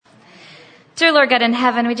Dear Lord God in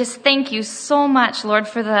heaven, we just thank you so much, Lord,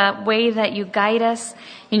 for the way that you guide us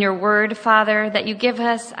in your word, Father, that you give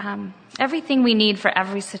us everything we need for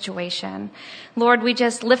every situation. Lord, we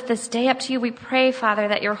just lift this day up to you. We pray, Father,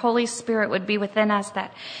 that your Holy Spirit would be within us,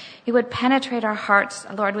 that it would penetrate our hearts,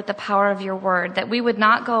 Lord, with the power of your word, that we would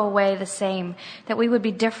not go away the same, that we would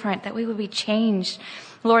be different, that we would be changed.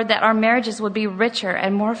 Lord, that our marriages would be richer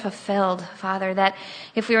and more fulfilled, Father, that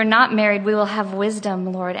if we are not married, we will have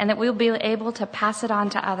wisdom, Lord, and that we will be able to pass it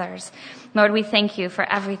on to others. Lord, we thank you for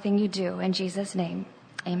everything you do. In Jesus' name,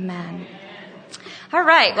 amen. All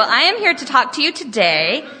right, well, I am here to talk to you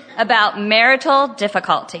today about marital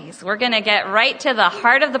difficulties. We're going to get right to the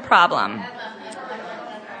heart of the problem.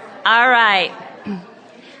 All right.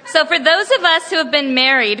 So for those of us who have been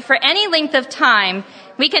married for any length of time,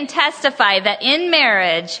 we can testify that in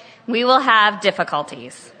marriage, we will have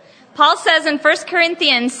difficulties. Paul says in 1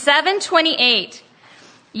 Corinthians 7:28,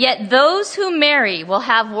 "Yet those who marry will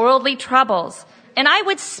have worldly troubles, and I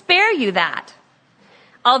would spare you that.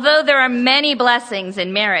 Although there are many blessings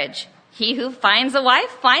in marriage, he who finds a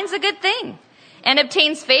wife finds a good thing and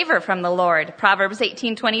obtains favor from the Lord." Proverbs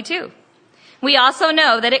 18:22. We also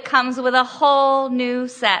know that it comes with a whole new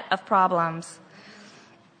set of problems.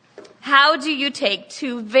 How do you take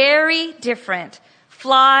two very different,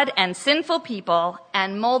 flawed and sinful people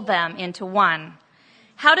and mold them into one?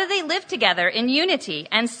 How do they live together in unity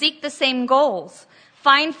and seek the same goals,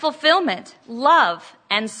 find fulfillment, love,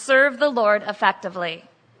 and serve the Lord effectively?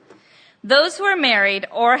 Those who are married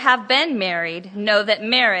or have been married know that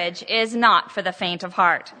marriage is not for the faint of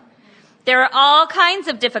heart. There are all kinds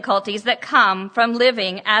of difficulties that come from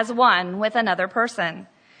living as one with another person.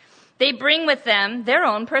 They bring with them their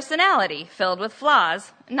own personality, filled with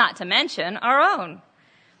flaws, not to mention our own.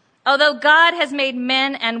 Although God has made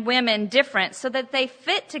men and women different so that they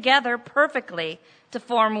fit together perfectly to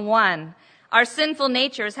form one, our sinful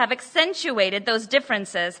natures have accentuated those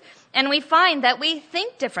differences, and we find that we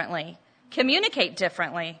think differently, communicate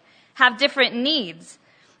differently, have different needs.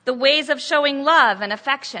 The ways of showing love and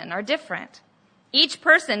affection are different. Each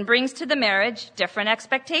person brings to the marriage different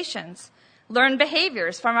expectations, learned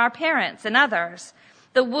behaviors from our parents and others,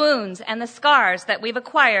 the wounds and the scars that we've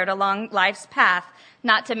acquired along life's path,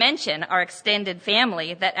 not to mention our extended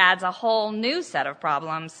family that adds a whole new set of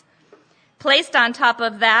problems. Placed on top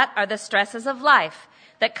of that are the stresses of life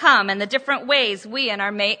that come and the different ways we and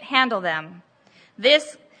our mate handle them.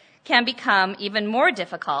 This can become even more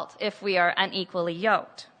difficult if we are unequally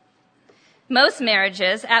yoked. Most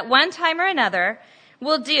marriages, at one time or another,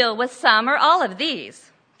 will deal with some or all of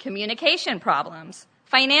these: communication problems,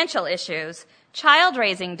 financial issues,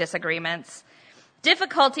 child-raising disagreements,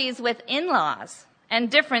 difficulties with in-laws,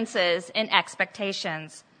 and differences in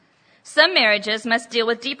expectations. Some marriages must deal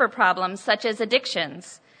with deeper problems such as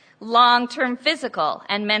addictions, long-term physical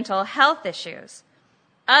and mental health issues.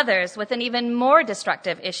 Others with an even more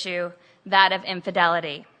destructive issue, that of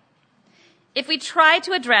infidelity. If we try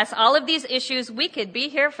to address all of these issues, we could be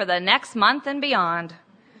here for the next month and beyond.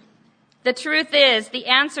 The truth is, the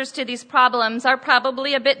answers to these problems are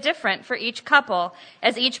probably a bit different for each couple,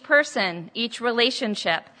 as each person, each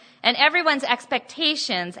relationship, and everyone's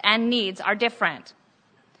expectations and needs are different.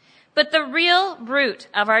 But the real root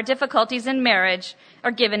of our difficulties in marriage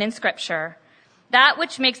are given in Scripture. That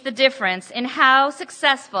which makes the difference in how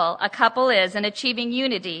successful a couple is in achieving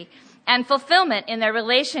unity and fulfillment in their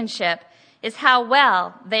relationship is how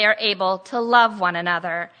well they are able to love one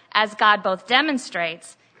another, as God both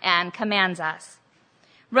demonstrates and commands us.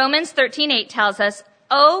 Romans 13:8 tells us,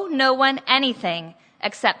 "Owe no one anything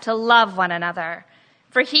except to love one another.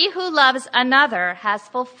 For he who loves another has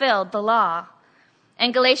fulfilled the law."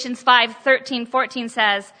 And Galatians 5:13-14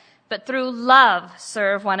 says, "But through love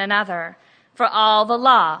serve one another. For all the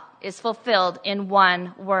law is fulfilled in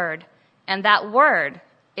one word, and that word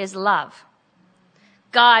is love."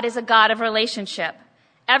 God is a God of relationship.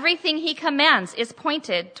 Everything he commands is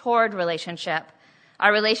pointed toward relationship,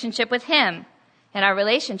 our relationship with him and our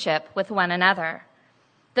relationship with one another.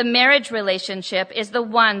 The marriage relationship is the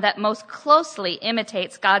one that most closely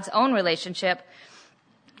imitates God's own relationship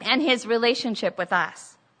and his relationship with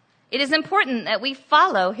us. It is important that we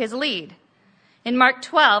follow his lead. In Mark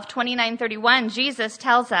 12:29-31, Jesus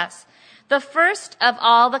tells us, "The first of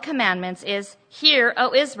all the commandments is, 'Hear,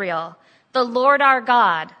 O Israel, the Lord our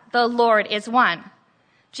God, the Lord is one.'"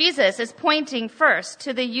 Jesus is pointing first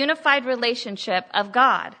to the unified relationship of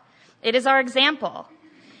God. It is our example.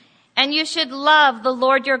 "And you should love the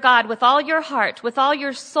Lord your God with all your heart, with all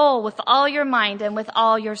your soul, with all your mind, and with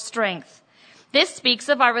all your strength." This speaks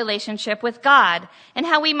of our relationship with God and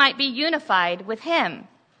how we might be unified with him.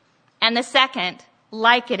 And the second,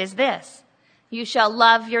 like it, is this: You shall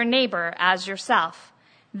love your neighbor as yourself.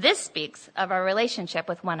 This speaks of our relationship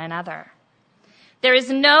with one another. There is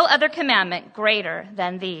no other commandment greater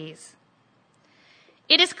than these.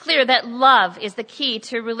 It is clear that love is the key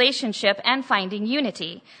to relationship and finding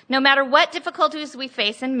unity. No matter what difficulties we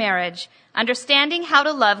face in marriage, understanding how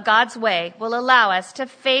to love God's way will allow us to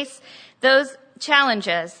face those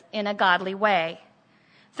challenges in a godly way.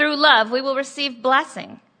 Through love, we will receive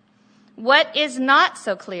blessing. What is not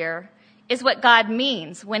so clear is what God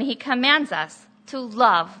means when he commands us to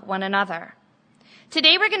love one another.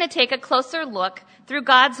 Today, we're going to take a closer look through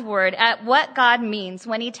God's word at what God means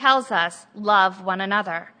when he tells us love one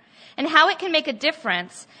another, and how it can make a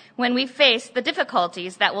difference when we face the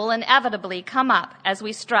difficulties that will inevitably come up as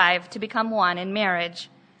we strive to become one in marriage.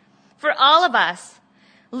 For all of us,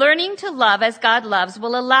 learning to love as God loves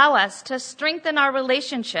will allow us to strengthen our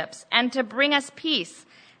relationships and to bring us peace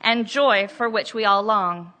and joy for which we all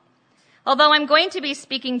long. Although I'm going to be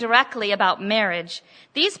speaking directly about marriage,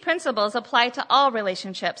 these principles apply to all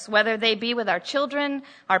relationships, whether they be with our children,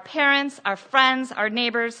 our parents, our friends, our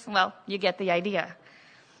neighbors. Well, you get the idea.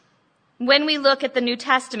 When we look at the New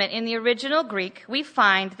Testament in the original Greek, we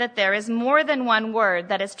find that there is more than one word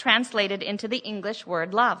that is translated into the English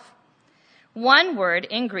word love. One word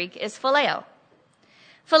in Greek is phileo.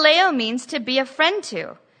 Phileo means to be a friend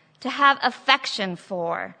to have affection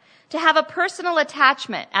for, to have a personal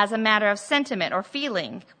attachment as a matter of sentiment or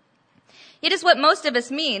feeling. It is what most of us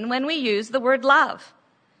mean when we use the word love.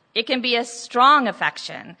 It can be a strong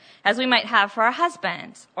affection, as we might have for our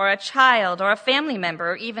husbands, or a child, or a family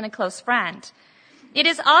member, or even a close friend. It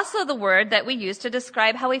is also the word that we use to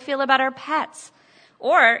describe how we feel about our pets,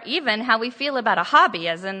 or even how we feel about a hobby,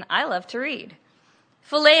 as in, I love to read.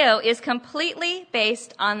 Phileo is completely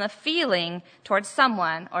based on the feeling towards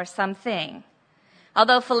someone or something.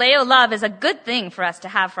 Although phileo love is a good thing for us to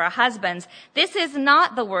have for our husbands, this is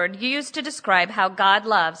not the word used to describe how God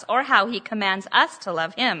loves or how he commands us to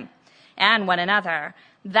love him and one another.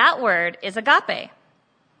 That word is agape.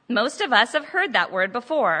 Most of us have heard that word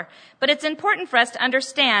before, but it's important for us to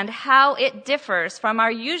understand how it differs from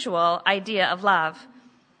our usual idea of love.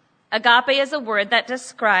 Agape is a word that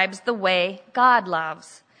describes the way God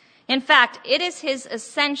loves. In fact, it is his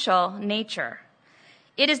essential nature.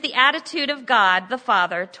 It is the attitude of God the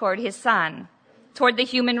Father toward his Son, toward the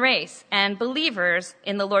human race, and believers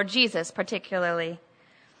in the Lord Jesus particularly.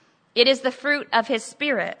 It is the fruit of his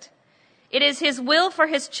Spirit. It is his will for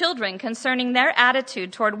his children concerning their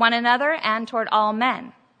attitude toward one another and toward all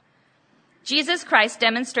men. Jesus Christ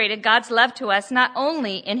demonstrated God's love to us not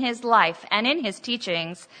only in his life and in his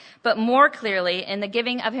teachings, but more clearly in the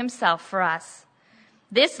giving of himself for us.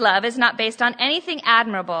 This love is not based on anything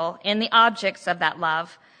admirable in the objects of that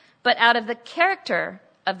love, but out of the character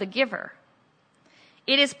of the giver.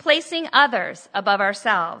 It is placing others above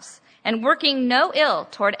ourselves and working no ill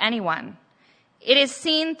toward anyone. It is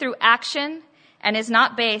seen through action and is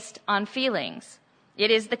not based on feelings.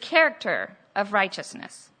 It is the character of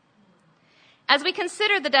righteousness. As we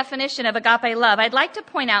consider the definition of agape love, I'd like to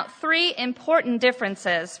point out three important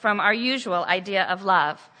differences from our usual idea of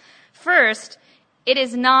love. First, it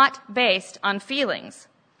is not based on feelings.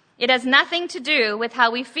 It has nothing to do with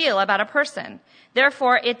how we feel about a person.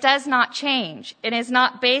 Therefore, it does not change. It is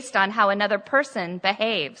not based on how another person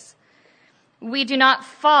behaves. We do not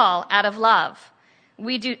fall out of love.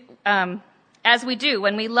 As we do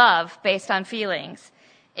when we love based on feelings.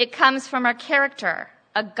 It comes from our character,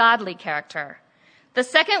 a godly character. The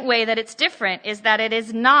second way that it's different is that it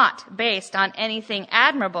is not based on anything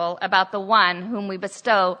admirable about the one whom we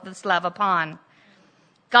bestow this love upon.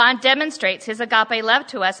 God demonstrates his agape love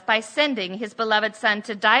to us by sending his beloved Son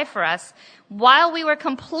to die for us while we were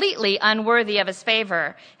completely unworthy of his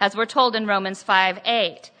favor, as we're told in Romans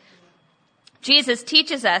 5:8. Jesus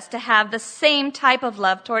teaches us to have the same type of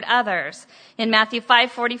love toward others in Matthew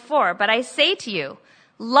 5:44. But I say to you,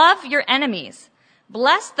 love your enemies,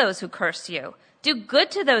 bless those who curse you, do good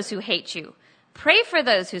to those who hate you, pray for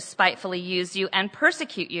those who spitefully use you and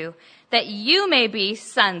persecute you, that you may be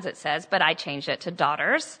sons, it says, but I changed it to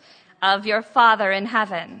daughters, of your Father in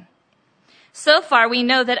heaven. So far, we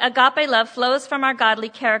know that agape love flows from our godly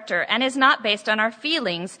character and is not based on our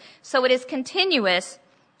feelings, so it is continuous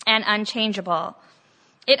and unchangeable.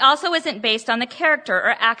 It also isn't based on the character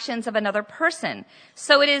or actions of another person,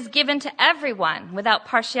 so it is given to everyone without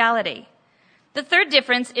partiality. The third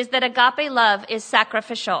difference is that agape love is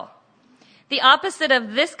sacrificial. The opposite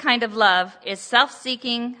of this kind of love is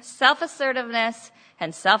self-seeking, self-assertiveness,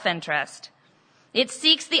 and self-interest. It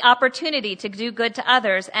seeks the opportunity to do good to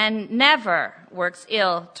others and never works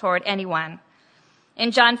ill toward anyone.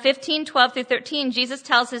 In John 15:12-13, Jesus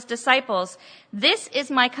tells his disciples, "This is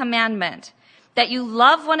my commandment, that you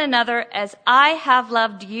love one another as I have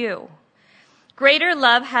loved you. Greater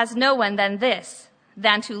love has no one than this,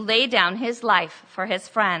 than to lay down his life for his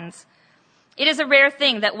friends." It is a rare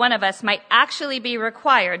thing that one of us might actually be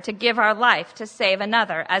required to give our life to save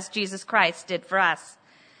another, as Jesus Christ did for us.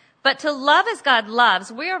 But to love as God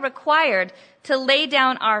loves, we are required to lay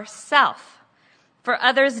down ourself for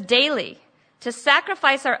others daily, to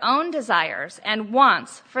sacrifice our own desires and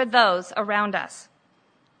wants for those around us.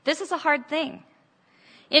 This is a hard thing.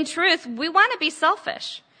 In truth, we want to be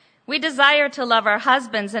selfish. We desire to love our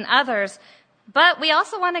husbands and others, but we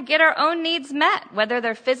also want to get our own needs met, whether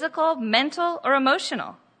they're physical, mental, or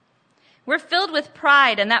emotional. We're filled with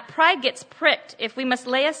pride, and that pride gets pricked if we must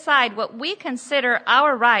lay aside what we consider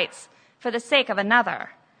our rights for the sake of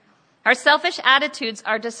another. Our selfish attitudes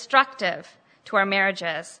are destructive to our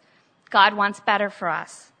marriages. God wants better for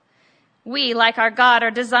us. We, like our God,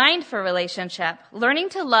 are designed for relationship. Learning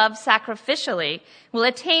to love sacrificially will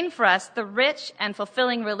attain for us the rich and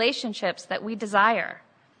fulfilling relationships that we desire.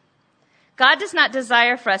 God does not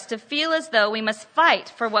desire for us to feel as though we must fight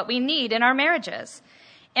for what we need in our marriages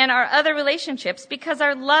and our other relationships, because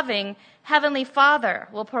our loving Heavenly Father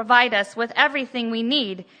will provide us with everything we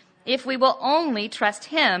need if we will only trust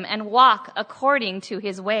Him and walk according to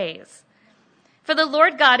His ways. For the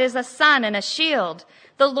Lord God is a sun and a shield.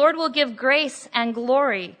 The Lord will give grace and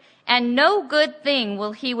glory, and no good thing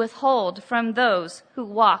will He withhold from those who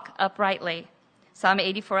walk uprightly. Psalm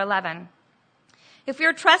 84:11. If we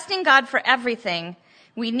are trusting God for everything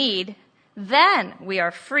we need, then we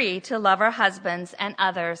are free to love our husbands and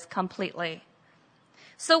others completely.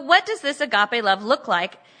 So what does this agape love look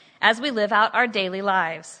like as we live out our daily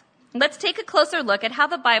lives? Let's take a closer look at how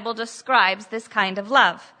the Bible describes this kind of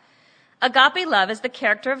love. Agape love is the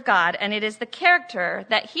character of God, and it is the character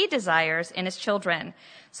that He desires in His children.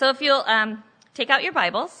 So if you'll take out your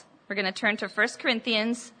Bibles, we're going to turn to 1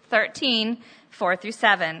 Corinthians 13,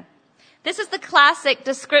 4-7. This is the classic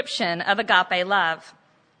description of agape love.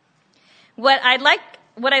 What I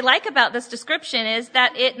like about this description is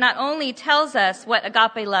that it not only tells us what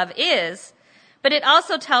agape love is, but it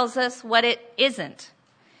also tells us what it isn't.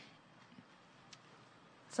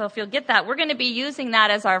 So if you'll get that, we're going to be using that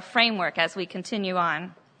as our framework as we continue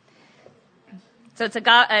on. So it's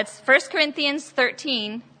 1 Corinthians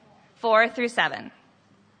 13, 4-7.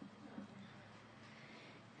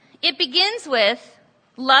 It begins with,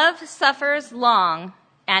 "Love suffers long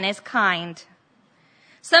and is kind."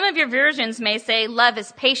 Some of your versions may say, "Love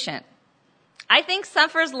is patient." I think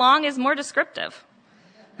 "suffers long" is more descriptive.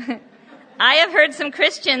 I have heard some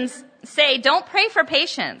Christians say, "Don't pray for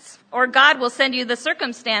patience, or God will send you the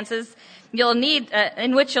circumstances you'll need,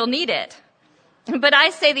 in which you'll need it." But I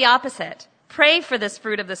say the opposite. Pray for this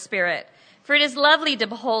fruit of the Spirit, for it is lovely to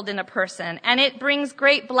behold in a person, and it brings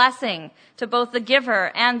great blessing to both the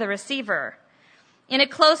giver and the receiver. In a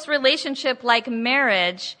close relationship like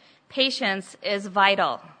marriage, patience is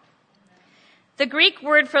vital. The Greek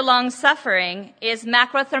word for long-suffering is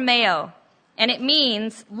macrothermeo, and it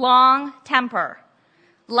means long temper.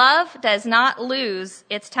 Love does not lose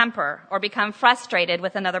its temper or become frustrated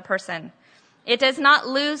with another person. It does not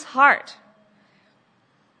lose heart.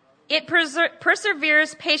 It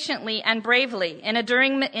perseveres patiently and bravely in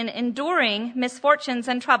enduring misfortunes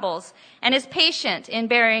and troubles, and is patient in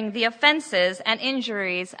bearing the offenses and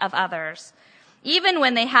injuries of others, even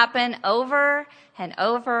when they happen over and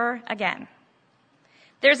over again.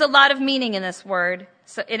 There's a lot of meaning in this word,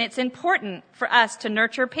 and it's important for us to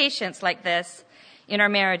nurture patience like this in our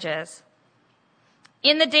marriages.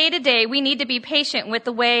 In the day-to-day, we need to be patient with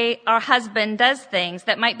the way our husband does things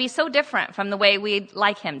that might be so different from the way we'd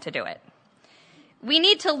like him to do it. We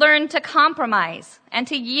need to learn to compromise and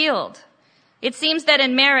to yield. It seems that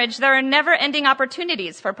in marriage, there are never-ending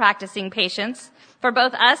opportunities for practicing patience for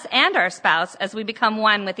both us and our spouse as we become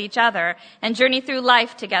one with each other and journey through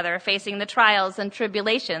life together, facing the trials and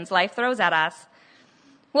tribulations life throws at us.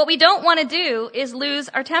 What we don't want to do is lose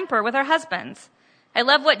our temper with our husbands. I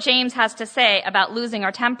love what James has to say about losing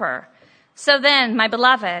our temper. "So then, my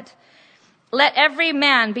beloved, let every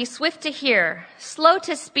man be swift to hear, slow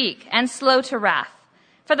to speak, and slow to wrath.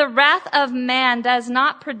 For the wrath of man does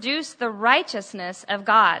not produce the righteousness of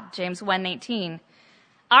God." James 1:19.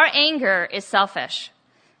 Our anger is selfish.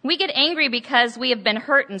 We get angry because we have been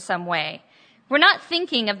hurt in some way. We're not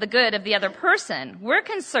thinking of the good of the other person. We're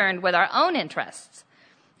concerned with our own interests.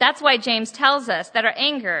 That's why James tells us that our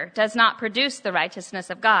anger does not produce the righteousness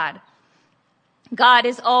of God. God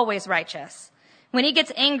is always righteous. When He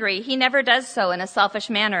gets angry, He never does so in a selfish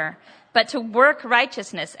manner, but to work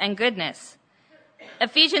righteousness and goodness.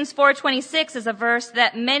 Ephesians 4:26 is a verse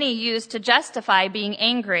that many use to justify being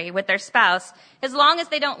angry with their spouse as long as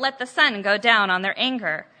they don't let the sun go down on their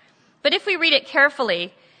anger. But if we read it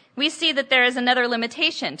carefully, we see that there is another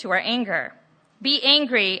limitation to our anger. Be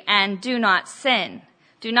angry and do not sin.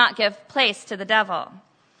 Do not give place to the devil.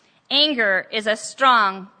 Anger is a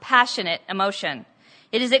strong, passionate emotion.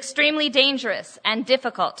 It is extremely dangerous and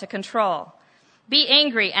difficult to control. Be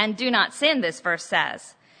angry and do not sin, this verse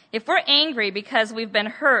says. If we're angry because we've been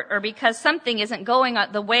hurt or because something isn't going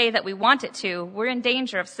the way that we want it to, we're in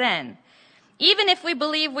danger of sin. Even if we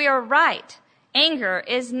believe we are right, anger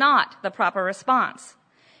is not the proper response.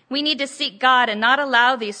 We need to seek God and not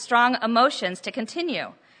allow these strong emotions to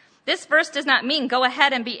continue. This verse does not mean go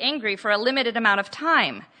ahead and be angry for a limited amount of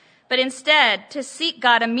time, but instead to seek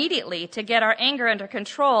God immediately to get our anger under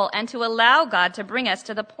control and to allow God to bring us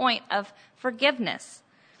to the point of forgiveness,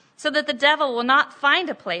 so that the devil will not find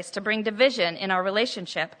a place to bring division in our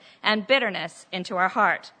relationship and bitterness into our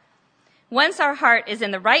heart. Once our heart is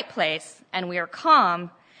in the right place and we are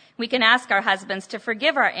calm, we can ask our husbands to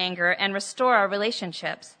forgive our anger and restore our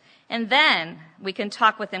relationships. And then we can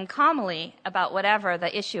talk with them calmly about whatever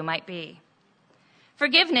the issue might be.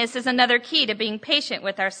 Forgiveness is another key to being patient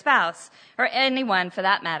with our spouse, or anyone for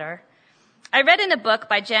that matter. I read in a book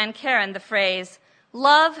by Jan Karen the phrase,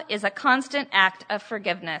 "Love is a constant act of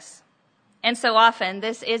forgiveness." And so often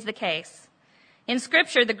this is the case. In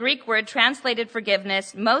Scripture, the Greek word translated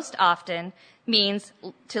forgiveness most often means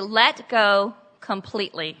to let go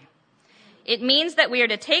completely. It means that we are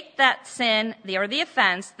to take that sin or the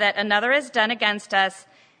offense that another has done against us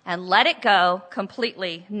and let it go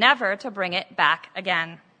completely, never to bring it back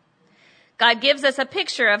again. God gives us a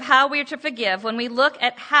picture of how we are to forgive when we look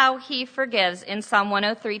at how he forgives in Psalm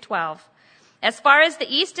 103:12. As far as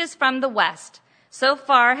the east is from the west, so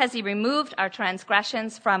far has he removed our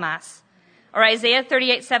transgressions from us. Or Isaiah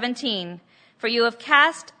 38:17, for you have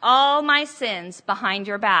cast all my sins behind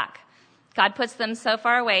your back. God puts them so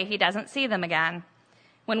far away, he doesn't see them again.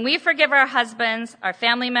 When we forgive our husbands, our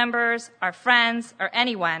family members, our friends, or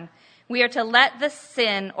anyone, we are to let the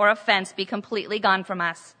sin or offense be completely gone from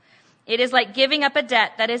us. It is like giving up a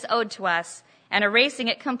debt that is owed to us and erasing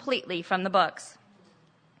it completely from the books.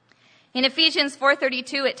 In Ephesians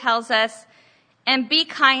 4:32, it tells us, and be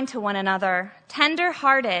kind to one another,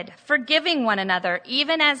 tender-hearted, forgiving one another,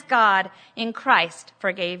 even as God in Christ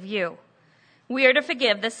forgave you. We are to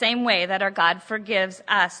forgive the same way that our God forgives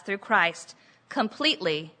us through Christ,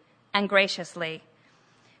 completely and graciously.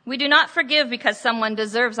 We do not forgive because someone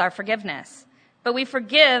deserves our forgiveness, but we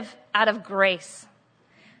forgive out of grace,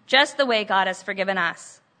 just the way God has forgiven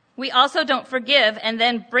us. We also don't forgive and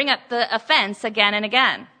then bring up the offense again and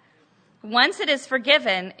again. Once it is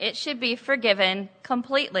forgiven, it should be forgiven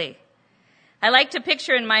completely. I like to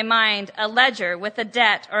picture in my mind a ledger with a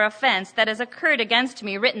debt or offense that has occurred against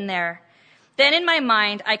me written there. Then in my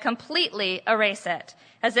mind, I completely erase it,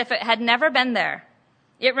 as if it had never been there.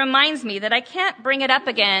 It reminds me that I can't bring it up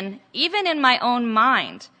again, even in my own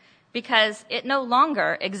mind, because it no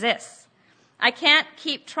longer exists. I can't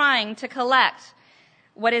keep trying to collect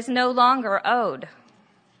what is no longer owed.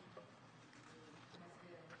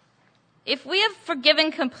 If we have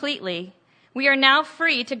forgiven completely, we are now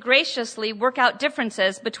free to graciously work out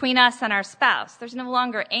differences between us and our spouse. There's no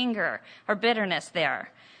longer anger or bitterness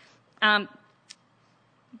there.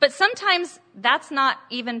 But sometimes that's not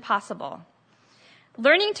even possible.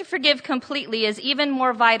 Learning to forgive completely is even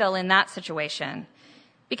more vital in that situation.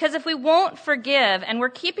 Because if we won't forgive and we're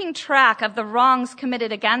keeping track of the wrongs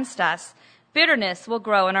committed against us, bitterness will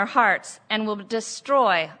grow in our hearts and will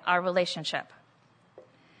destroy our relationship.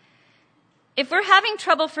 If we're having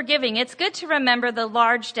trouble forgiving, it's good to remember the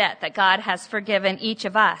large debt that God has forgiven each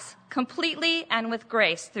of us, completely and with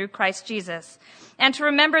grace through Christ Jesus. And to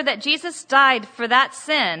remember that Jesus died for that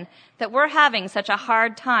sin that we're having such a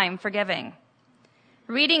hard time forgiving.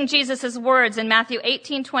 Reading Jesus' words in Matthew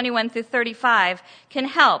 18:21-35 can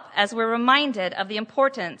help as we're reminded of the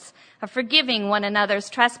importance of forgiving one another's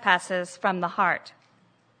trespasses from the heart.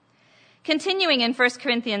 Continuing in 1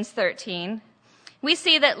 Corinthians 13, we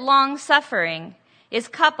see that long-suffering is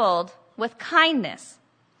coupled with kindness.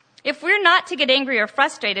 If we're not to get angry or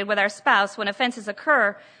frustrated with our spouse when offenses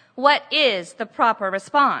occur, what is the proper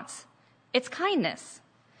response? It's kindness.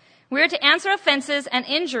 We're to answer offenses and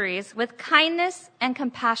injuries with kindness and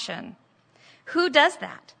compassion. Who does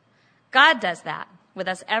that? God does that with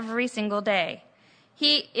us every single day.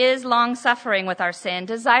 He is long-suffering with our sin,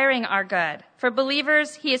 desiring our good. For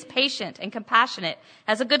believers, he is patient and compassionate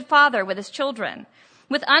as a good father with his children.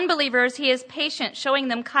 With unbelievers, he is patient, showing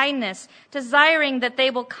them kindness, desiring that they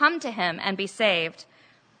will come to him and be saved.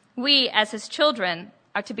 We, as his children,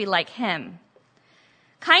 are to be like him.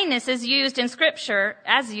 Kindness as used in Scripture,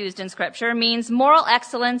 means moral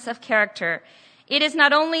excellence of character. It is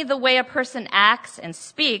not only the way a person acts and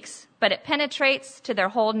speaks, but it penetrates to their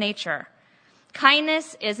whole nature.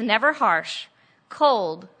 Kindness is never harsh,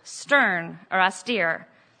 cold, stern, or austere.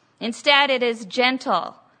 Instead, it is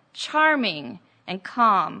gentle, charming, and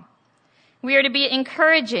calm. We are to be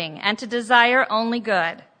encouraging and to desire only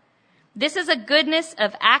good. This is a goodness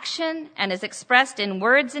of action and is expressed in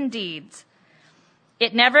words and deeds.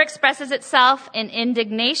 It never expresses itself in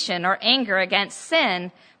indignation or anger against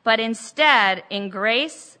sin, but instead in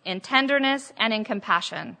grace, in tenderness, and in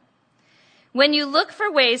compassion. When you look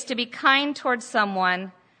for ways to be kind towards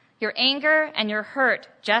someone, your anger and your hurt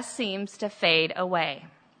just seems to fade away.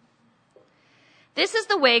 This is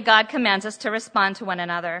the way God commands us to respond to one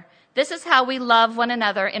another. This is how we love one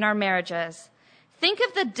another in our marriages. Think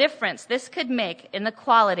of the difference this could make in the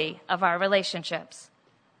quality of our relationships.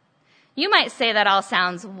 You might say that all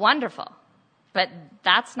sounds wonderful, but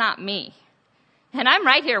that's not me. And I'm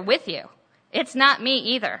right here with you. It's not me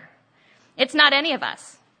either. It's not any of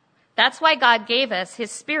us. That's why God gave us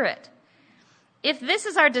his Spirit. If this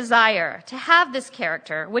is our desire to have this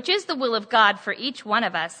character, which is the will of God for each one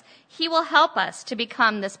of us, he will help us to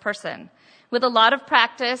become this person with a lot of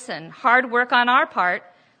practice and hard work on our part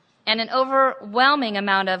and an overwhelming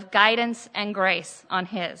amount of guidance and grace on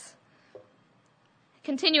his.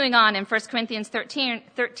 Continuing on in 1 Corinthians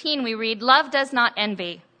 13, we read, "Love does not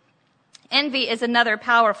envy." Envy is another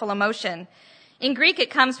powerful emotion. In Greek, it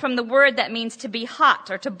comes from the word that means to be hot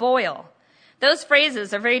or to boil. Those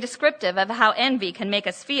phrases are very descriptive of how envy can make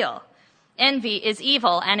us feel. Envy is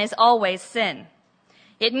evil and is always sin.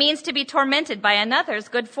 It means to be tormented by another's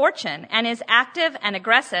good fortune and is active and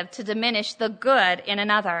aggressive to diminish the good in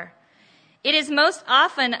another. It is most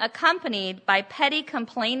often accompanied by petty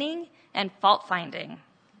complaining and fault-finding.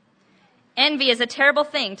 Envy is a terrible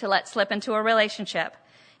thing to let slip into a relationship.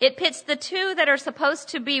 It pits the two that are supposed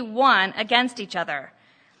to be one against each other.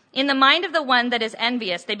 In the mind of the one that is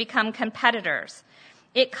envious, they become competitors.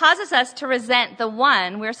 It causes us to resent the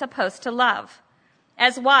one we're supposed to love.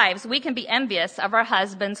 As wives, we can be envious of our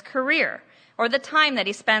husband's career or the time that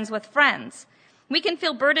he spends with friends. We can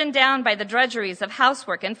feel burdened down by the drudgeries of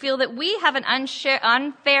housework and feel that we have an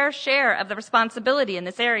unfair share of the responsibility in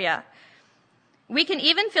this area. We can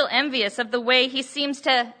even feel envious of the way he seems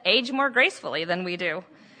to age more gracefully than we do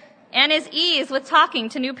and his ease with talking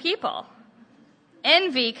to new people.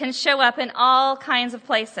 Envy can show up in all kinds of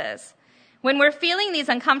places. When we're feeling these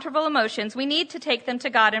uncomfortable emotions, we need to take them to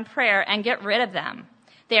God in prayer and get rid of them.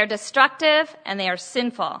 They are destructive and they are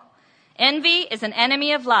sinful. Envy is an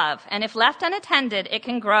enemy of love, and if left unattended, it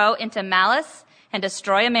can grow into malice and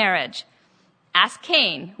destroy a marriage. Ask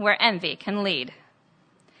Cain where envy can lead.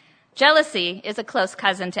 Jealousy is a close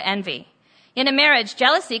cousin to envy. In a marriage,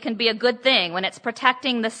 jealousy can be a good thing when it's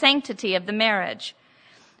protecting the sanctity of the marriage.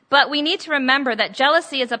 But we need to remember that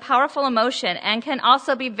jealousy is a powerful emotion and can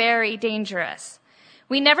also be very dangerous.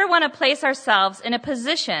 We never want to place ourselves in a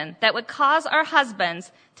position that would cause our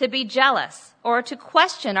husbands to be jealous or to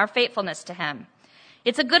question our faithfulness to him.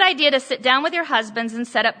 It's a good idea to sit down with your husbands and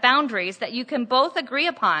set up boundaries that you can both agree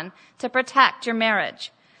upon to protect your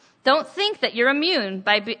marriage. Don't think that you're immune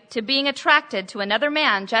to being attracted to another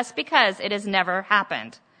man just because it has never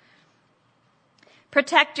happened.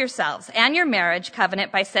 Protect yourselves and your marriage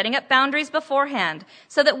covenant by setting up boundaries beforehand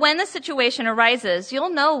so that when the situation arises,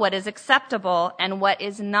 you'll know what is acceptable and what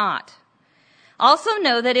is not. Also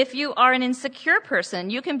know that if you are an insecure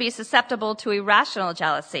person, you can be susceptible to irrational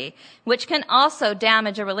jealousy, which can also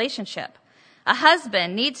damage a relationship. A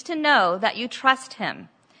husband needs to know that you trust him.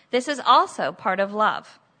 This is also part of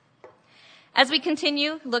love. As we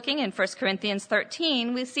continue looking in 1 Corinthians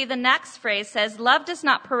 13, we see the next phrase says, "Love does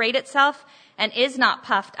not parade itself and is not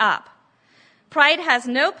puffed up." Pride has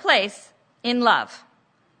no place in love.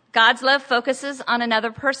 God's love focuses on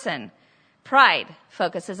another person. Pride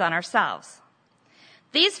focuses on ourselves.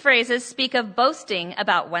 These phrases speak of boasting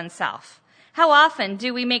about oneself. How often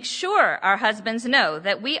do we make sure our husbands know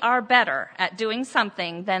that we are better at doing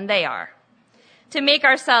something than they are, to make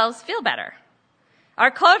ourselves feel better? Our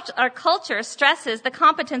culture stresses the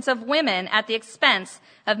competence of women at the expense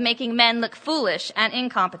of making men look foolish and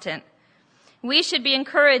incompetent. We should be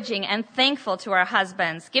encouraging and thankful to our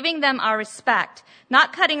husbands, giving them our respect,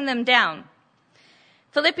 not cutting them down.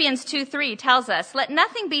 Philippians 2:3 tells us, "Let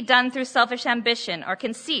nothing be done through selfish ambition or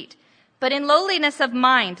conceit, but in lowliness of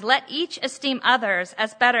mind, let each esteem others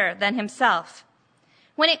as better than himself."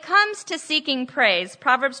 When it comes to seeking praise,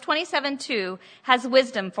 Proverbs 27:2 has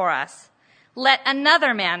wisdom for us. Let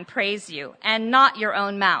another man praise you, and not your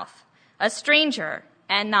own mouth, a stranger,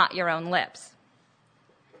 and not your own lips.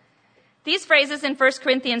 These phrases in 1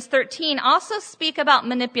 Corinthians 13 also speak about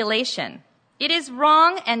manipulation. It is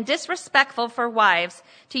wrong and disrespectful for wives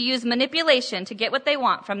to use manipulation to get what they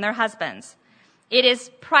want from their husbands. It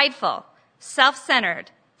is prideful,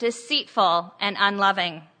 self-centered, deceitful, and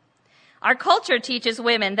unloving. Our culture teaches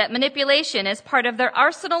women that manipulation is part of their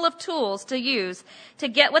arsenal of tools to use to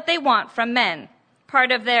get what they want from men,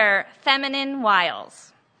 part of their feminine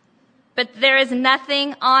wiles. But there is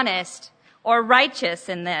nothing honest or righteous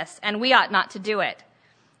in this, and we ought not to do it.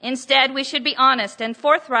 Instead, we should be honest and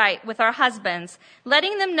forthright with our husbands,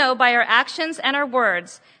 letting them know by our actions and our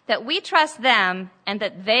words that we trust them and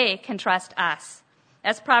that they can trust us.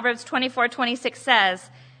 As Proverbs 24:26 says,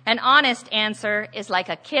 an honest answer is like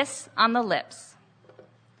a kiss on the lips.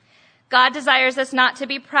 God desires us not to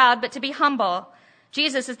be proud, but to be humble.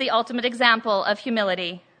 Jesus is the ultimate example of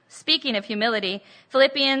humility. Speaking of humility,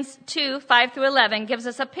 Philippians 2:5-11 gives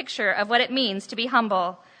us a picture of what it means to be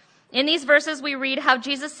humble. In these verses, we read how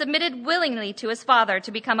Jesus submitted willingly to his Father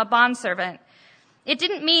to become a bondservant. It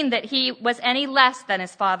didn't mean that he was any less than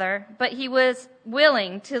his Father, but he was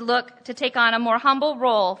willing to take on a more humble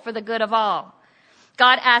role for the good of all.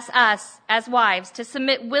 God asks us, as wives, to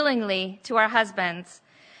submit willingly to our husbands,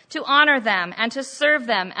 to honor them and to serve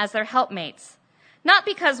them as their helpmates. Not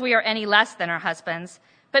because we are any less than our husbands,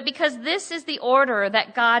 but because this is the order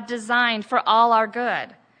that God designed for all our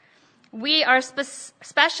good. We are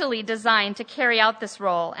specially designed to carry out this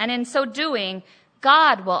role, and in so doing,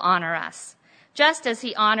 God will honor us, just as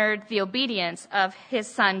he honored the obedience of his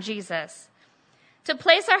Son, Jesus. To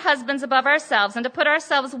place our husbands above ourselves and to put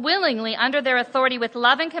ourselves willingly under their authority with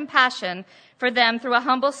love and compassion for them through a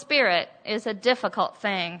humble spirit is a difficult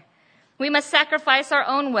thing. We must sacrifice our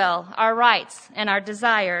own will, our rights, and our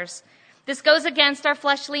desires. This goes against our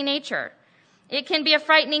fleshly nature. It can be a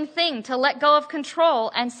frightening thing to let go of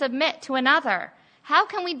control and submit to another. How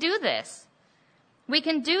can we do this? We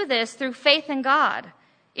can do this through faith in God.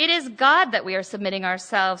 It is God that we are submitting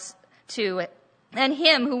ourselves to, and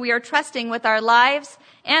him who we are trusting with our lives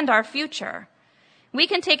and our future. We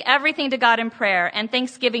can take everything to God in prayer and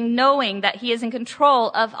thanksgiving, knowing that he is in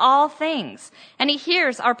control of all things, and he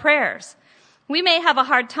hears our prayers. We may have a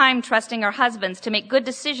hard time trusting our husbands to make good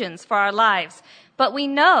decisions for our lives, but we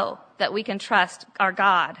know that we can trust our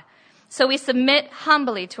God. So we submit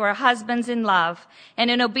humbly to our husbands in love and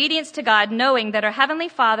in obedience to God, knowing that our Heavenly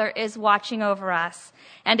Father is watching over us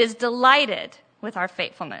and is delighted with our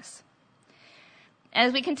faithfulness.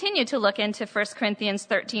 As we continue to look into 1 Corinthians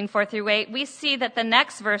 13:4-8, we see that the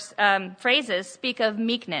next phrases speak of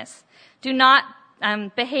meekness. Do not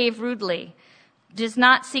behave rudely, does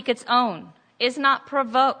not seek its own, is not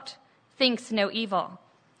provoked, thinks no evil.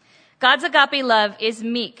 God's agape love is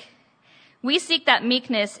meek. We see that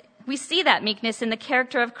meekness in the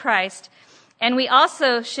character of Christ, and we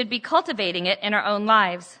also should be cultivating it in our own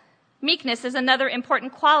lives. Meekness is another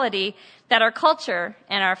important quality that our culture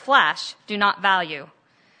and our flesh do not value.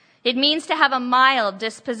 It means to have a mild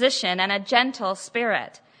disposition and a gentle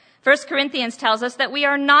spirit. 1 Corinthians tells us that we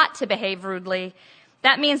are not to behave rudely.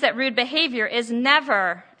 That means that rude behavior is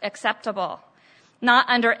never acceptable, not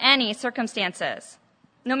under any circumstances.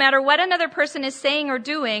 No matter what another person is saying or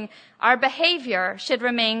doing, our behavior should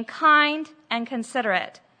remain kind and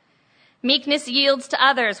considerate. Meekness yields to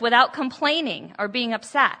others without complaining or being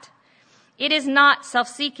upset. It is not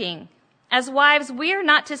self-seeking. As wives, we are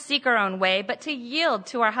not to seek our own way, but to yield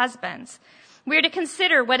to our husbands. We are to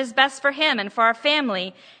consider what is best for him and for our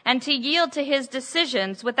family, and to yield to his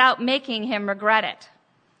decisions without making him regret it.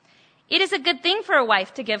 It is a good thing for a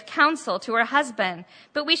wife to give counsel to her husband,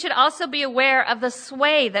 but we should also be aware of the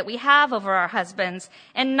sway that we have over our husbands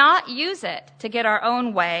and not use it to get our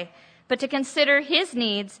own way, but to consider his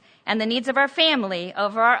needs and the needs of our family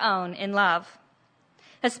over our own in love.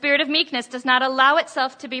 A spirit of meekness does not allow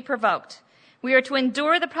itself to be provoked. We are to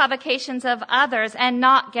endure the provocations of others and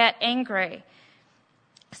not get angry.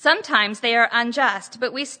 Sometimes they are unjust,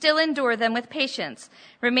 but we still endure them with patience,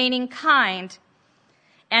 remaining kind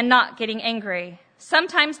and not getting angry.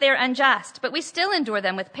 Sometimes they are unjust, but we still endure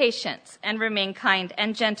them with patience and remain kind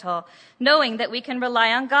and gentle, knowing that we can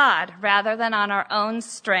rely on God rather than on our own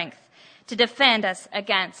strength to defend us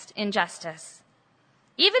against injustice.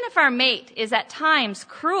 Even if our mate is at times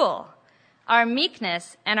cruel, our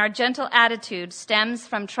meekness and our gentle attitude stems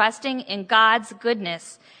from trusting in God's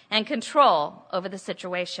goodness and control over the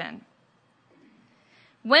situation.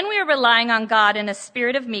 When we are relying on God in a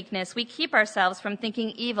spirit of meekness, we keep ourselves from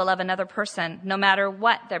thinking evil of another person, no matter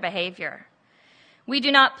what their behavior. We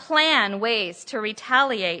do not plan ways to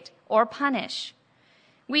retaliate or punish.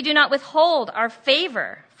 We do not withhold our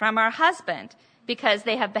favor from our husband because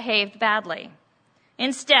they have behaved badly.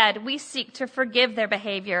 Instead, we seek to forgive their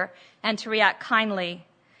behavior and to react kindly,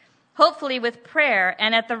 hopefully with prayer,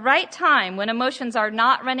 and at the right time when emotions are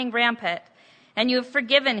not running rampant and you have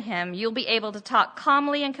forgiven him, you'll be able to talk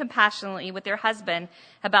calmly and compassionately with your husband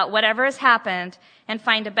about whatever has happened and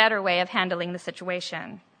find a better way of handling the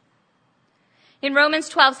situation. In Romans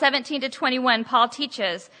 12:17-21, Paul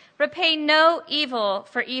teaches, repay no evil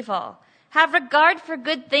for evil. Have regard for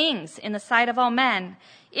good things in the sight of all men.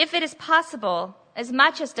 If it is possible, as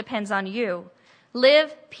much as depends on you,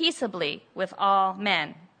 live peaceably with all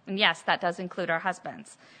men. And yes, that does include our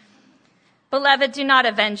husbands. Beloved, do not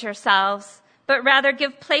avenge yourselves, but rather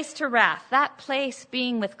give place to wrath, that place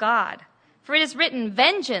being with God. For it is written,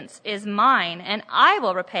 vengeance is mine, and I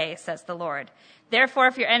will repay, says the Lord. Therefore,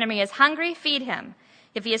 if your enemy is hungry, feed him.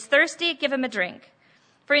 If he is thirsty, give him a drink.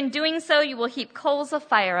 For in doing so, you will heap coals of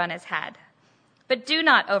fire on his head. But do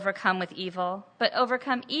not overcome with evil, but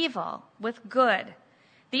overcome evil with good.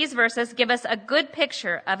 These verses give us a good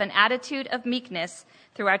picture of an attitude of meekness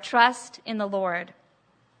through our trust in the Lord.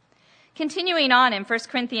 Continuing on in 1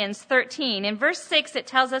 Corinthians 13, in verse 6, it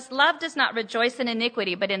tells us, love does not rejoice in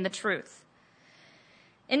iniquity, but in the truth.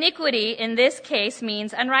 Iniquity in this case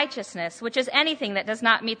means unrighteousness, which is anything that does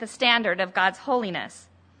not meet the standard of God's holiness.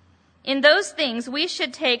 In those things, we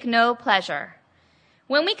should take no pleasure.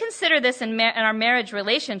 When we consider this in our marriage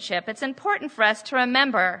relationship, it's important for us to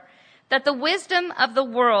remember that the wisdom of the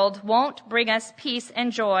world won't bring us peace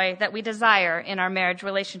and joy that we desire in our marriage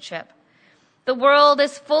relationship. The world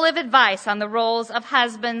is full of advice on the roles of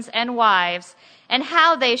husbands and wives and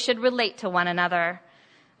how they should relate to one another.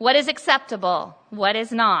 What is acceptable, what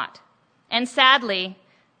is not. And sadly,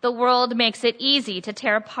 the world makes it easy to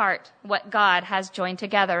tear apart what God has joined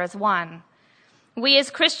together as one. We as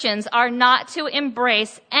Christians are not to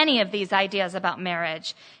embrace any of these ideas about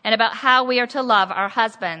marriage and about how we are to love our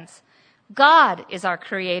husbands. God is our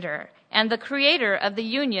creator and the creator of the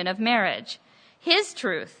union of marriage. His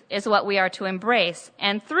truth is what we are to embrace,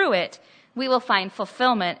 and through it, we will find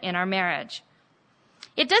fulfillment in our marriage.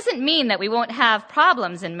 It doesn't mean that we won't have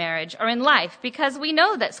problems in marriage or in life, because we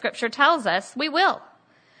know that Scripture tells us we will.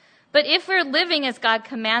 But if we're living as God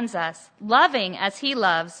commands us, loving as He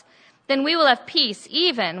loves, then we will have peace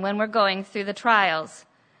even when we're going through the trials.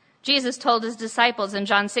 Jesus told His disciples in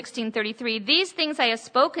John 16:33, "These things I have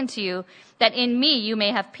spoken to you, that in me you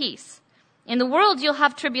may have peace. In the world you'll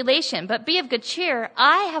have tribulation, but be of good cheer.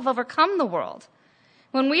 I have overcome the world."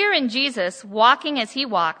 When we are in Jesus, walking as He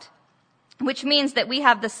walked, which means that we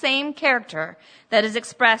have the same character that is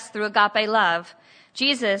expressed through agape love,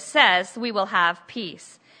 Jesus says we will have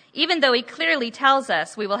peace, even though He clearly tells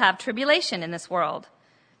us we will have tribulation in this world.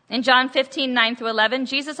 In John 15:9-11,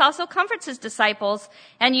 Jesus also comforts His disciples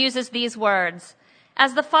and uses these words,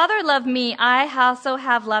 "As the Father loved me, I also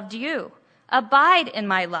have loved you. Abide in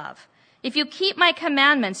my love. If you keep my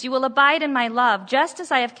commandments, you will abide in my love, just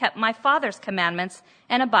as I have kept my Father's commandments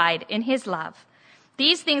and abide in His love.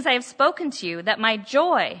 These things I have spoken to you, that my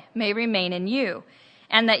joy may remain in you,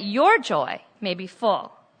 and that your joy may be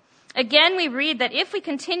full." Again, we read that if we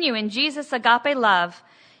continue in Jesus' agape love,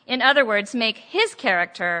 in other words, make His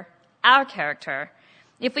character our character,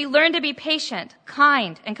 if we learn to be patient,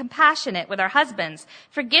 kind, and compassionate with our husbands,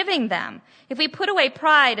 forgiving them, if we put away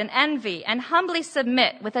pride and envy and humbly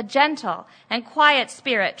submit with a gentle and quiet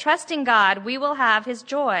spirit, trusting God, we will have His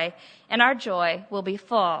joy, and our joy will be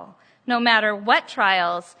full, no matter what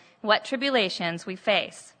trials, what tribulations we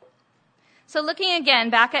face. So looking again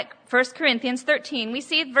back at 1 Corinthians 13, we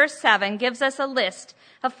see verse 7 gives us a list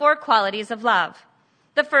of 4 qualities of love.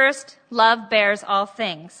 The first, love bears all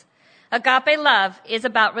things. Agape love is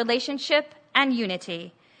about relationship and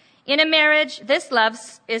unity. In a marriage, this love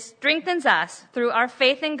strengthens us through our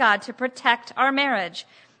faith in God to protect our marriage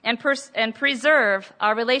and preserve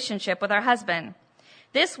our relationship with our husband.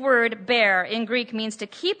 This word bear in Greek means to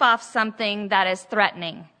keep off something that is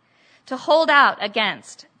threatening, to hold out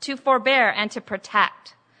against, to forbear, and to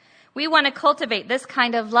protect. We want to cultivate this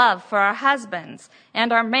kind of love for our husbands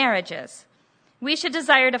and our marriages. We should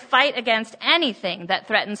desire to fight against anything that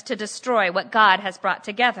threatens to destroy what God has brought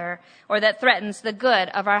together, or that threatens the good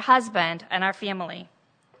of our husband and our family.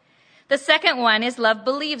 The second one is love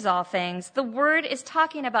believes all things. The word is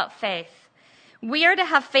talking about faith. We are to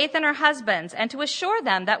have faith in our husbands and to assure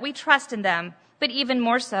them that we trust in them, but even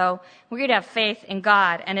more so, we are to have faith in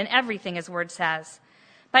God and in everything His word says.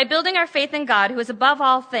 By building our faith in God, who is above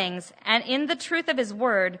all things, and in the truth of His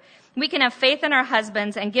word, we can have faith in our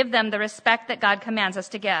husbands and give them the respect that God commands us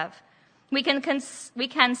to give. We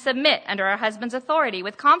can submit under our husband's authority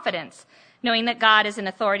with confidence, knowing that God is in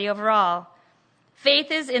authority over all.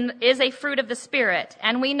 Faith is a fruit of the Spirit,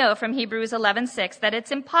 and we know from Hebrews 11:6 that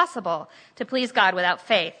it's impossible to please God without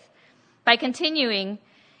faith. By continuing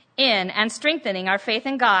in and strengthening our faith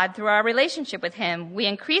in God through our relationship with him, we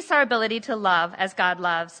increase our ability to love as God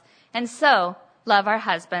loves, and so love our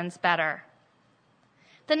husbands better.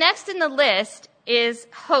 The next in the list is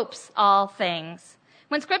hopes all things.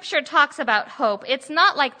 When Scripture talks about hope, it's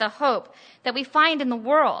not like the hope that we find in the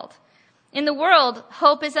world. In the world,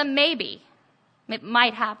 hope is a maybe. It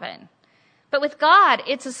might happen. But with God,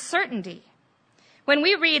 it's a certainty. When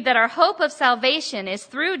we read that our hope of salvation is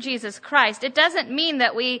through Jesus Christ, it doesn't mean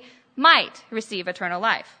that we might receive eternal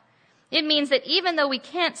life. It means that even though we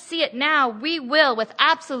can't see it now, we will with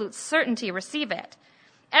absolute certainty receive it.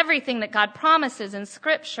 Everything that God promises in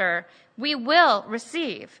Scripture, we will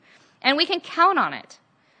receive. And we can count on it.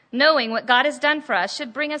 Knowing what God has done for us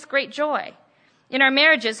should bring us great joy. In our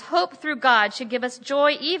marriages, hope through God should give us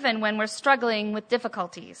joy even when we're struggling with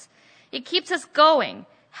difficulties. It keeps us going,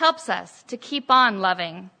 helps us to keep on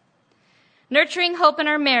loving. Nurturing hope in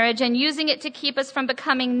our marriage and using it to keep us from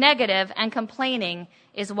becoming negative and complaining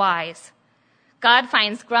is wise. God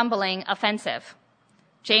finds grumbling offensive.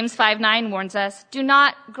 James 5:9 warns us, "Do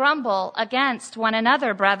not grumble against one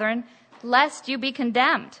another, brethren, lest you be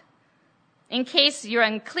condemned." In case you're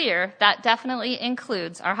unclear, that definitely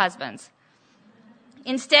includes our husbands.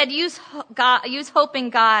 Instead, use hope in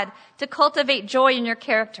God to cultivate joy in your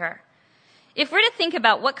character. If we're to think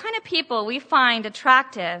about what kind of people we find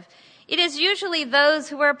attractive, it is usually those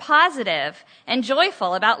who are positive and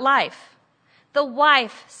joyful about life. The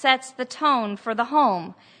wife sets the tone for the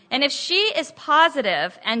home, and if she is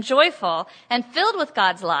positive and joyful and filled with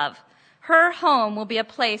God's love, her home will be a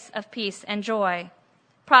place of peace and joy.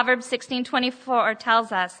 Proverbs 16:24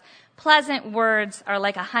 tells us, "Pleasant words are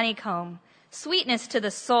like a honeycomb, sweetness to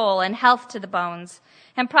the soul and health to the bones."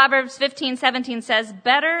 And Proverbs 15:17 says,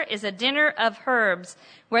 "Better is a dinner of herbs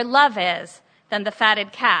where love is than the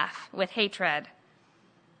fatted calf with hatred."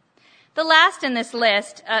 The last in this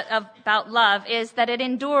list about love is that it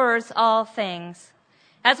endures all things.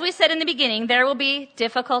 As we said in the beginning, there will be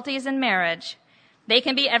difficulties in marriage. They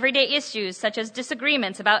can be everyday issues such as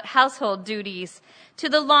disagreements about household duties, to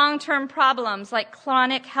the long-term problems like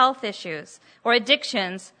chronic health issues or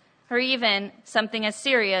addictions, or even something as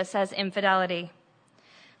serious as infidelity.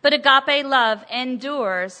 But agape love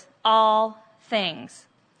endures all things.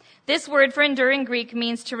 This word for endure in Greek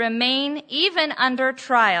means to remain even under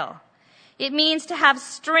trial. It means to have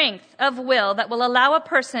strength of will that will allow a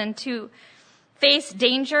person to face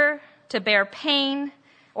danger, to bear pain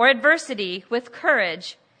or adversity with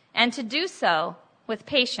courage, and to do so with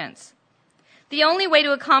patience. The only way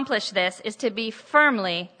to accomplish this is to be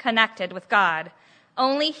firmly connected with God.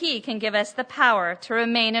 Only He can give us the power to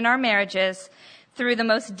remain in our marriages through the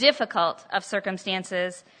most difficult of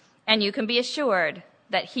circumstances, and you can be assured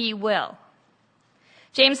that He will.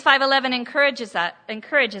 James 5:11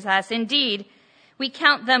 encourages us, "Indeed, we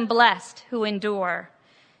count them blessed who endure.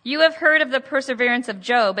 You have heard of the perseverance of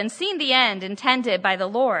Job and seen the end intended by the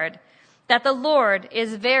Lord, that the Lord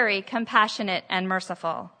is very compassionate and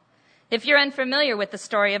merciful." If you're unfamiliar with the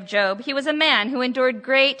story of Job, he was a man who endured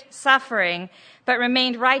great suffering, but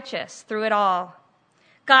remained righteous through it all.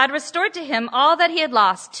 God restored to him all that he had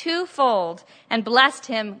lost twofold and blessed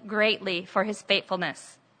him greatly for his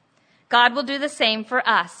faithfulness. God will do the same for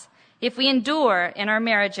us if we endure in our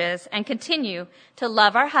marriages and continue to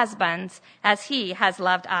love our husbands as He has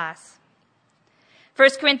loved us.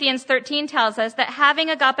 1 Corinthians 13 tells us that having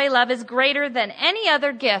agape love is greater than any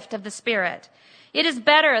other gift of the Spirit. It is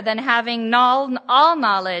better than having all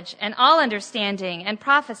knowledge and all understanding and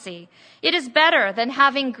prophecy. It is better than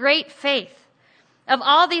having great faith. Of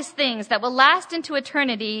all these things that will last into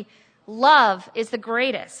eternity, love is the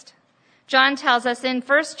greatest. John tells us in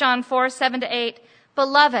 1 John 4:7-8,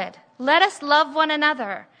 "Beloved, let us love one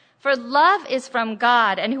another, for love is from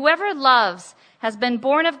God, and whoever loves has been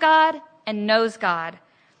born of God and knows God.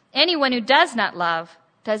 Anyone who does not love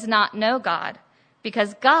does not know God,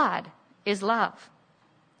 because God is love."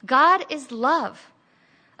 God is love.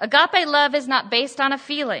 Agape love is not based on a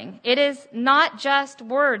feeling. It is not just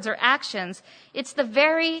words or actions. It's the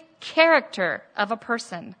very character of a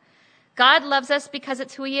person. God loves us because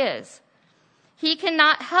it's who He is. He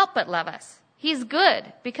cannot help but love us. He's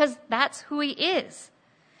good because that's who He is.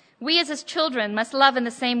 We as His children must love in the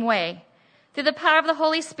same way. Through the power of the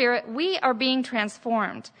Holy Spirit, we are being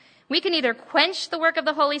transformed. We can either quench the work of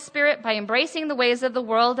the Holy Spirit by embracing the ways of the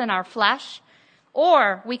world and our flesh,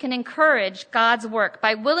 or we can encourage God's work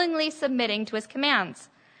by willingly submitting to His commands.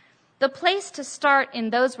 The place to start in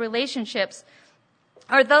those relationships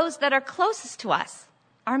are those that are closest to us,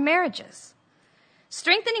 our marriages.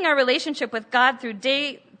 Strengthening our relationship with God through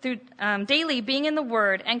daily being in the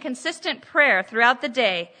Word and consistent prayer throughout the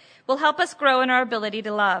day will help us grow in our ability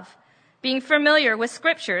to love. Being familiar with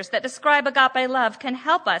scriptures that describe agape love can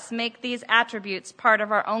help us make these attributes part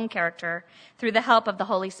of our own character through the help of the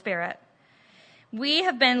Holy Spirit. We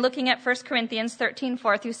have been looking at 1 Corinthians 13,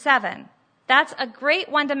 4 through 7. That's a great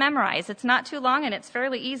one to memorize. It's not too long and it's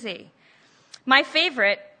fairly easy. My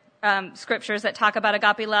favorite scriptures that talk about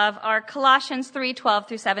agape love are Colossians 3, 12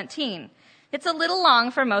 through 17. It's a little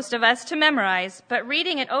long for most of us to memorize, but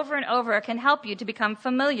reading it over and over can help you to become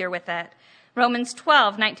familiar with it. Romans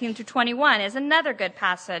 12, 19 through 21 is another good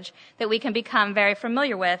passage that we can become very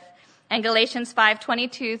familiar with. And Galatians 5,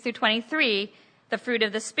 22 through 23, the fruit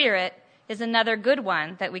of the Spirit, is another good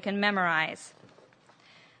one that we can memorize.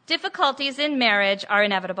 Difficulties in marriage are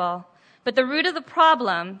inevitable, but the root of the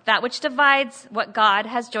problem, that which divides what God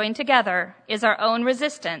has joined together, is our own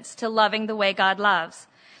resistance to loving the way God loves.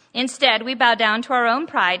 Instead, we bow down to our own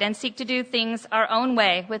pride and seek to do things our own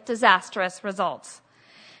way with disastrous results.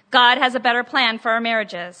 God has a better plan for our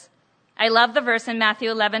marriages. I love the verse in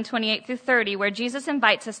Matthew 11, 28 through 30, where Jesus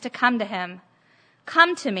invites us to come to him.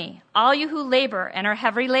 Come to me, all you who labor and are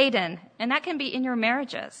heavy laden, and that can be in your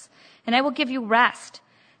marriages, and I will give you rest.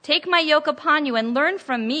 Take my yoke upon you and learn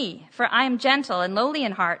from me, for I am gentle and lowly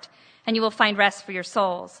in heart, and you will find rest for your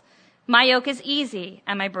souls. My yoke is easy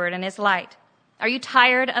and my burden is light. Are you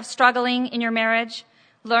tired of struggling in your marriage?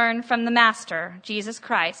 Learn from the Master, Jesus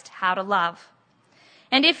Christ, how to love.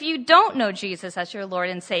 And if you don't know Jesus as your Lord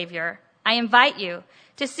and Savior, I invite you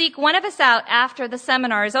to seek one of us out after the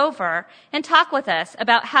seminar is over and talk with us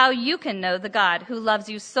about how you can know the God who loves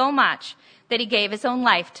you so much that he gave his own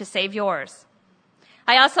life to save yours.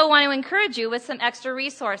 I also want to encourage you with some extra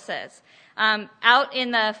resources. Out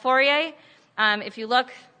in the foyer, if you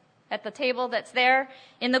look at the table that's there,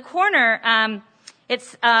 in the corner,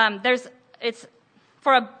 it's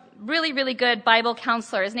for a really, really good Bible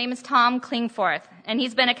counselor. His name is Tom Klingforth, and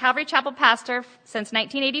he's been a Calvary Chapel pastor since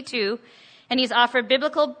 1982, and he's offered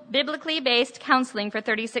biblically based counseling for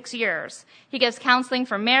 36 years. He gives counseling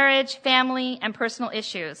for marriage, family, and personal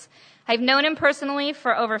issues. I've known him personally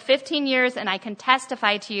for over 15 years, and I can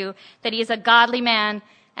testify to you that he is a godly man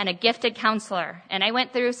and a gifted counselor. And I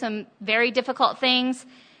went through some very difficult things,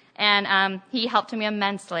 and he helped me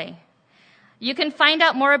immensely. You can find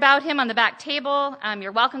out more about him on the back table.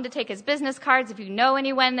 You're welcome to take his business cards if you know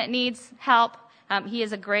anyone that needs help. He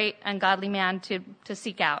is a great and godly man to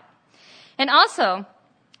seek out. And also,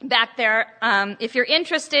 back there, if you're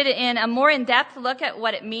interested in a more in-depth look at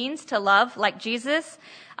what it means to love like Jesus,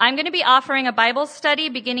 I'm going to be offering a Bible study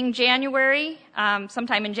beginning January,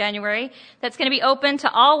 sometime in January, that's going to be open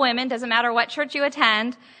to all women, doesn't matter what church you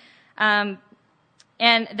attend.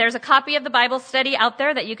 And there's a copy of the Bible study out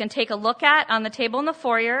there that you can take a look at on the table in the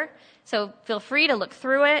foyer. So feel free to look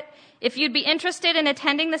through it. If you'd be interested in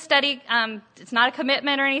attending the study, it's not a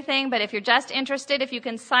commitment or anything, but if you're just interested, if you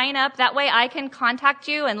can sign up, that way I can contact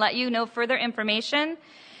you and let you know further information.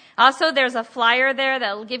 Also, there's a flyer there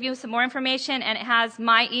that will give you some more information, and it has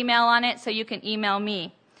my email on it, so you can email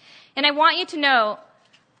me. And I want you to know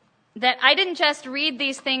that I didn't just read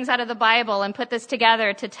these things out of the Bible and put this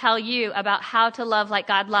together to tell you about how to love like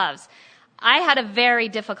God loves. I had a very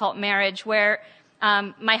difficult marriage where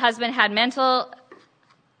my husband had mental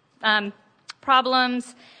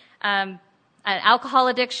problems, an alcohol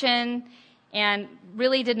addiction, and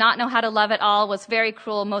really did not know how to love at all, was very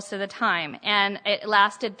cruel most of the time. And it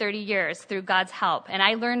lasted 30 years through God's help. And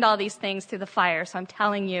I learned all these things through the fire, so I'm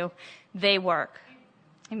telling you, they work.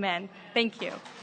 Amen. Thank you.